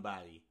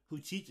somebody who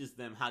teaches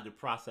them how to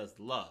process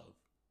love.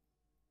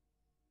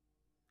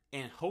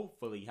 And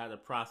hopefully how to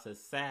process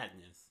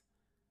sadness.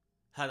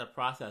 How to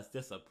process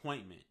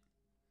disappointment.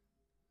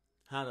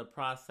 How to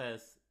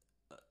process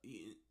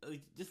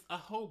just a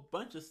whole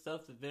bunch of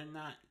stuff that they're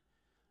not...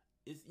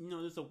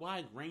 there's a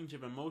wide range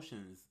of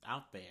emotions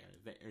out there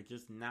that are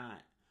just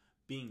not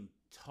being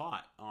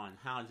taught on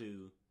how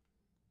to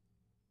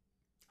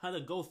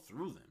go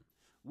through them.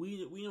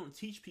 We don't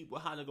teach people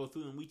how to go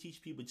through them. We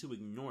teach people to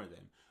ignore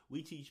them.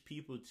 We teach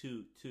people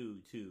to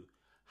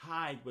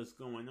hide what's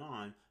going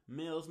on.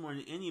 Males more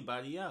than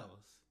anybody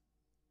else.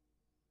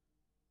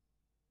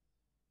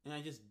 And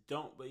I just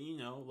don't, but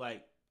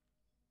like,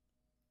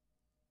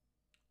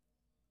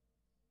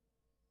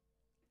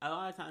 a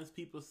lot of times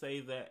people say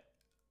that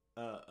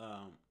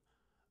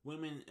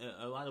women,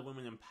 a lot of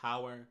women in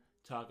power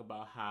talk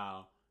about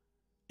how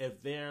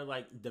if they're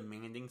like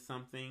demanding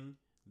something,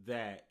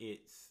 that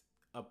it's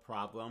a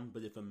problem,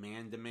 but if a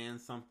man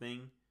demands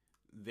something,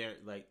 they're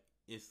like,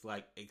 it's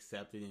like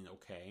accepted and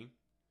okay.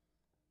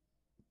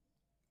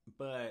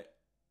 But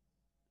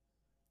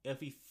if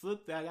we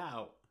flip that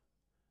out,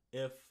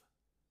 if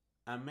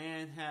a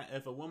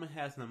woman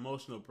has an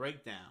emotional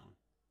breakdown,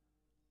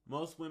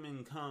 most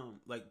women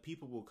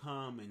people will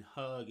come and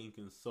hug and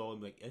console,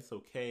 like, it's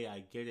okay,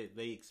 I get it.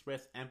 They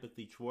express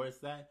empathy towards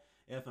that.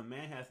 If a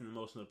man has an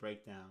emotional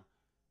breakdown,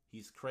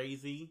 he's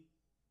crazy,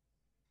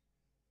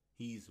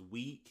 he's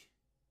weak,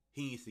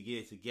 he needs to get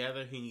it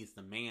together, he needs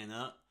to man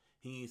up,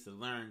 he needs to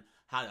learn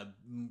how to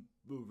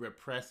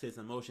repress his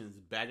emotions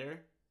better.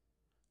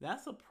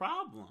 That's a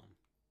problem.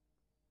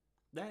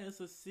 That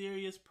is a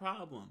serious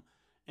problem.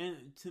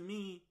 And to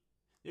me,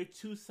 they're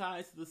two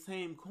sides of the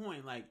same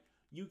coin. Like,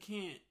 we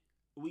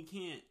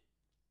can't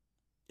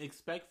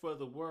expect for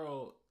the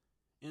world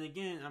And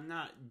again, I'm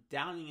not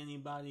doubting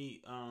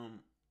anybody,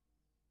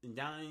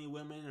 doubting any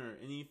women or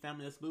any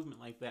feminist movement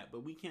like that,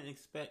 but we can't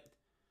expect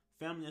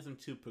feminism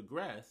to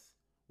progress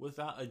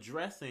without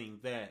addressing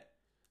that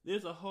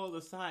there's a whole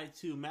other side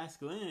to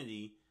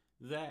masculinity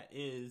that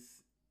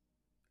is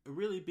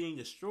really being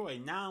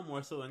destroyed now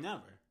more so than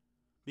ever.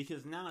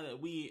 Because now that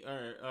we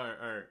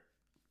are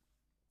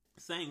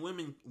saying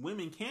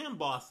women can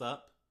boss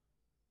up,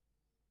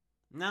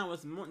 now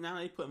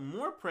they put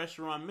more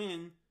pressure on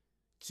men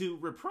to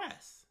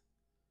repress.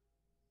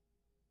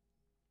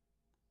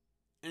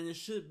 And it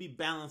should be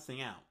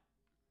balancing out.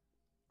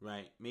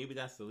 Right? Maybe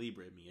that's the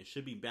Libra in me. It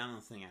should be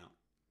balancing out.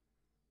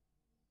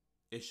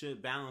 It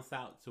should balance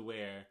out to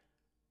where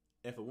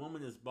if a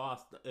woman is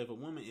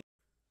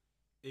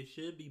it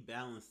should be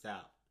balanced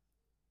out.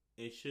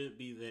 It should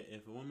be that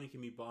if a woman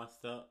can be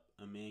bossed up,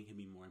 a man can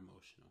be more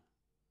emotional.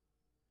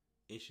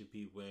 It should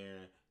be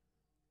where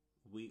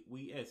we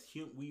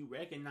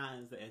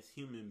recognize that as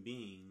human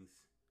beings,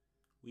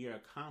 we are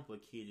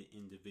complicated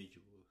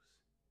individuals.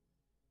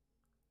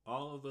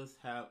 All of us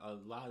have a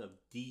lot of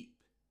deep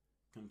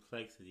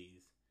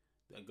complexities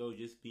that go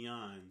just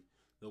beyond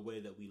the way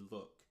that we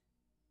look.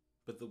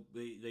 But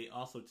they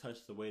also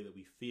touch the way that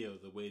we feel,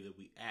 the way that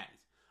we act.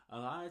 A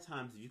lot of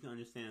times, if you can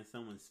understand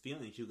someone's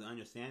feelings, you can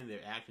understand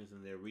their actions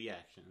and their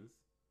reactions.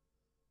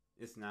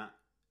 It's not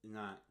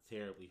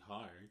terribly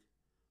hard.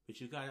 But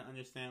you got to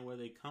understand where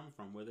they come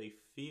from, where they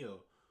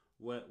feel,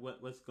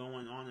 what's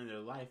going on in their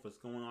life, what's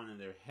going on in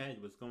their head,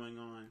 what's going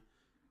on,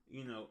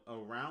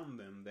 around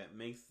them that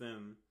makes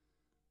them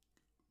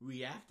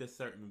react a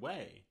certain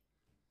way.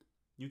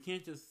 You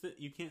can't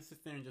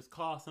sit there and just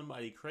call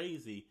somebody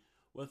crazy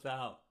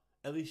without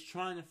at least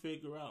trying to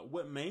figure out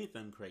what made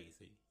them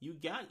crazy. You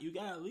got to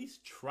at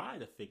least try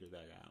to figure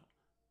that out.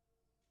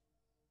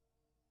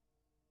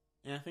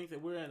 And I think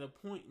that we're at a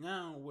point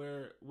now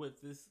where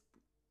with this,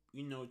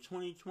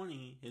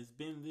 2020 has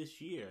been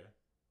this year.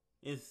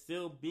 It's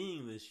still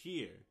being this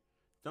year.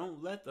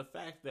 Don't let the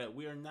fact that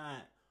we're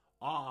not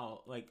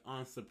all like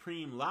on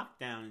supreme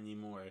lockdown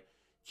anymore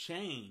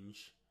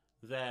change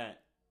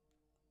that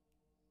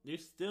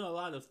there's still a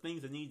lot of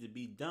things that need to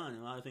be done,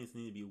 a lot of things that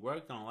need to be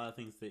worked on, a lot of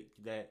things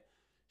that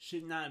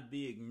should not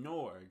be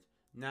ignored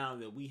now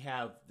that we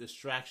have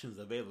distractions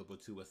available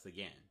to us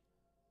again.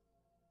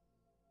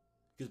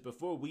 Because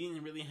before we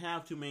didn't really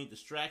have too many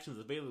distractions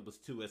available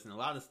to us, and a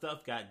lot of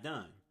stuff got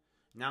done.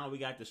 Now we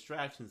got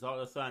distractions. All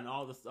of a sudden,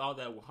 all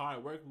that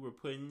hard work we were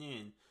putting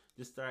in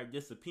just started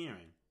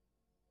disappearing.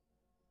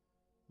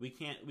 We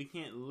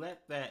can't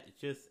let that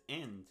just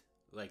end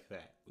like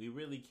that. We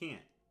really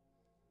can't.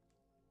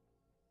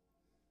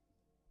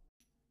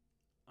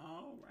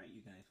 All right,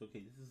 you guys. Okay,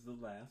 this is the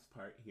last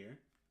part here.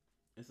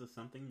 This is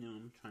something new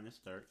I'm trying to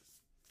start.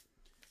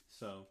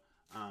 So,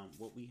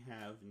 what we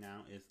have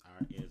now is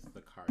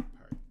the card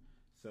part.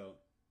 So,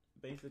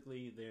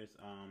 basically,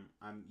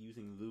 I'm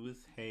using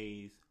Louise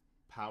Hay's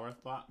Power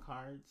Thought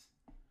cards.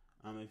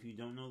 If you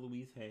don't know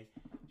Louise Hay,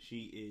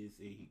 she is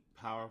a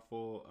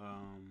powerful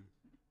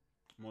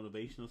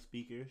motivational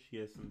speaker. She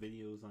has some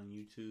videos on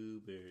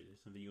YouTube.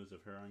 There's some videos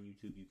of her on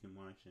YouTube you can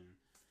watch and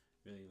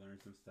really learn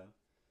some stuff.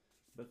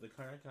 But the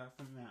card I got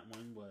from that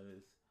one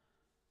was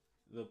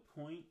the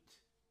point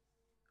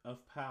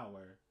of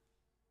power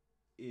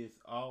is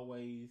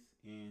always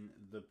in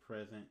the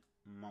present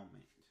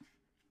moment.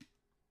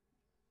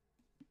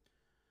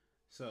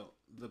 So,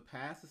 the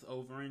past is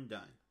over and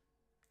done.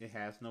 It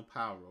has no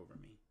power over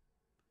me.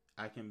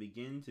 I can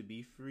begin to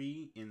be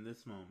free in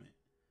this moment.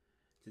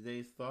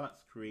 Today's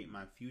thoughts create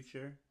my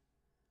future.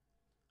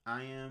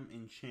 I am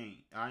in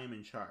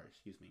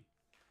charge,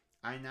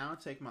 I now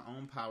take my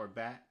own power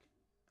back.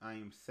 I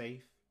am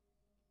safe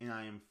and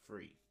I am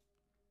free.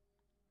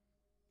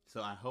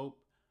 So I hope,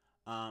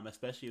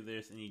 especially if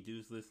there's any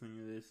dudes listening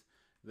to this,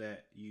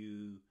 that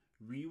you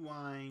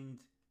rewind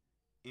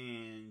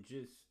and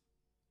just,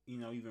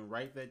 even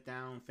write that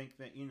down. Think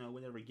that,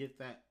 whatever, get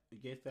that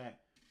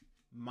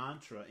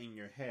mantra in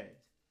your head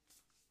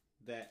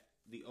that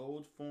the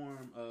old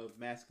form of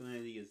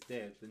masculinity is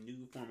dead. The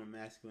new form of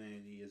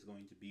masculinity is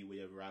going to be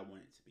whatever I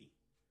want it to be.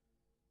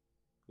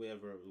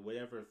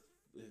 Whatever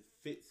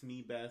fits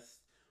me best,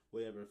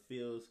 whatever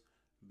feels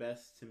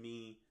best to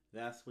me,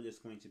 that's what it's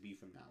going to be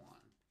from now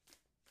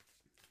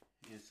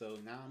on. And so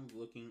now I'm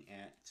looking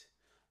at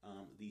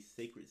these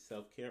Sacred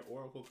Self-Care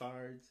Oracle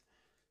cards.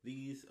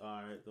 These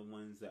are the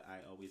ones that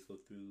I always go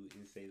through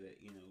and say that,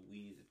 we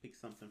need to pick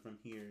something from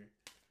here.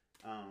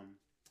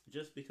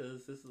 Just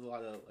because this is a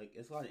lot of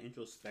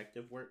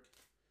introspective work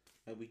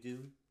that we do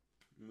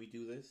when we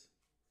do this.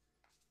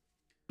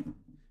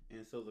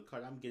 And so the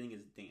card I'm getting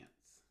is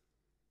Dance.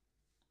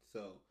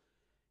 So,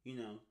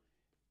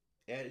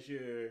 as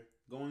you're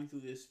going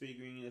through this,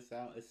 figuring this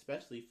out,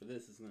 especially for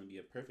this, is going to be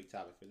a perfect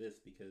topic for this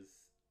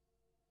because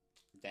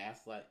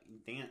that's like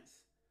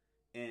dance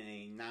in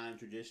a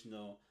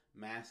non-traditional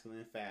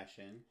masculine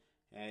fashion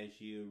as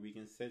you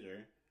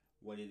reconsider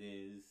what it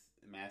is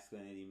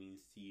masculinity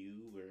means to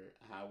you, or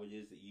how it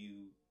is that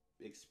you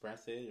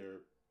express it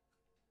or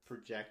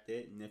project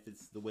it, and if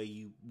it's the way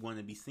you want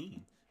to be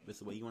seen This is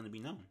the way you want to be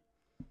known.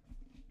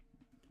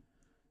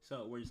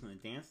 So we're just going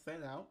to dance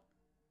that out.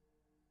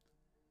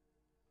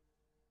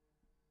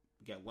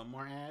 We got one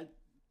more ad.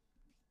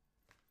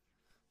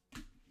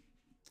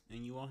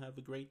 And you all have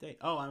a great day.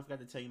 Oh, I forgot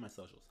to tell you my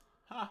socials.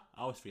 I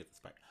always forget this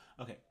part.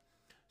 Okay.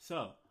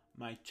 So,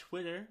 my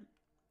Twitter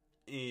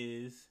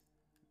is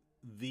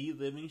The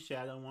Living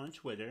Shadow on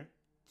Twitter.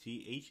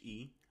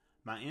 THE.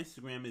 My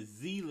Instagram is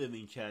The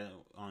Living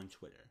Shadow on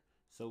Twitter.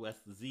 So, that's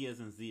the Z as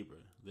in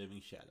zebra.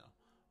 Living Shadow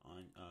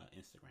on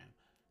Instagram.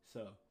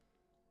 So,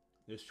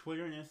 there's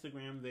Twitter and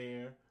Instagram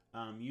there.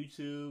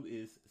 YouTube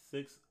is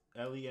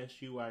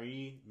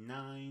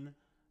 6LESURE9.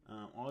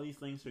 All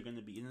these links are going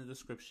to be in the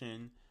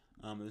description.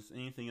 If there's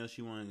anything else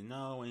you wanted to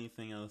know,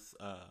 anything else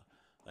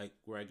like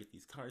where I get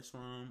these cards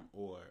from,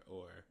 or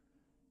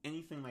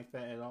anything like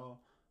that at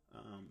all,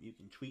 you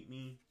can tweet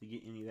me to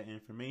get any of that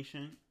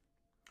information.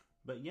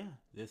 But yeah,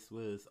 this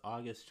was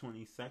August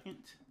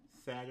 22nd,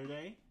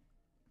 Saturday.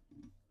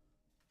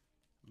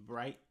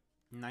 Bright,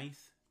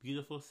 nice,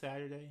 beautiful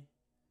Saturday.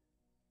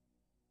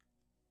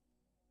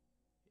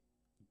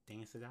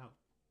 Dance it out.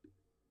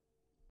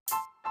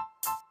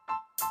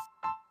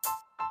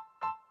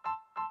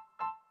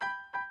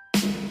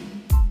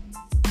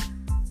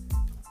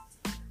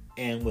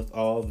 And with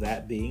all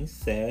that being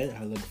said,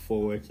 I look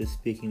forward to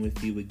speaking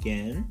with you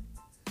again.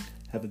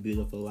 Have a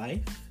beautiful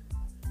life.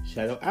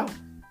 Shadow out.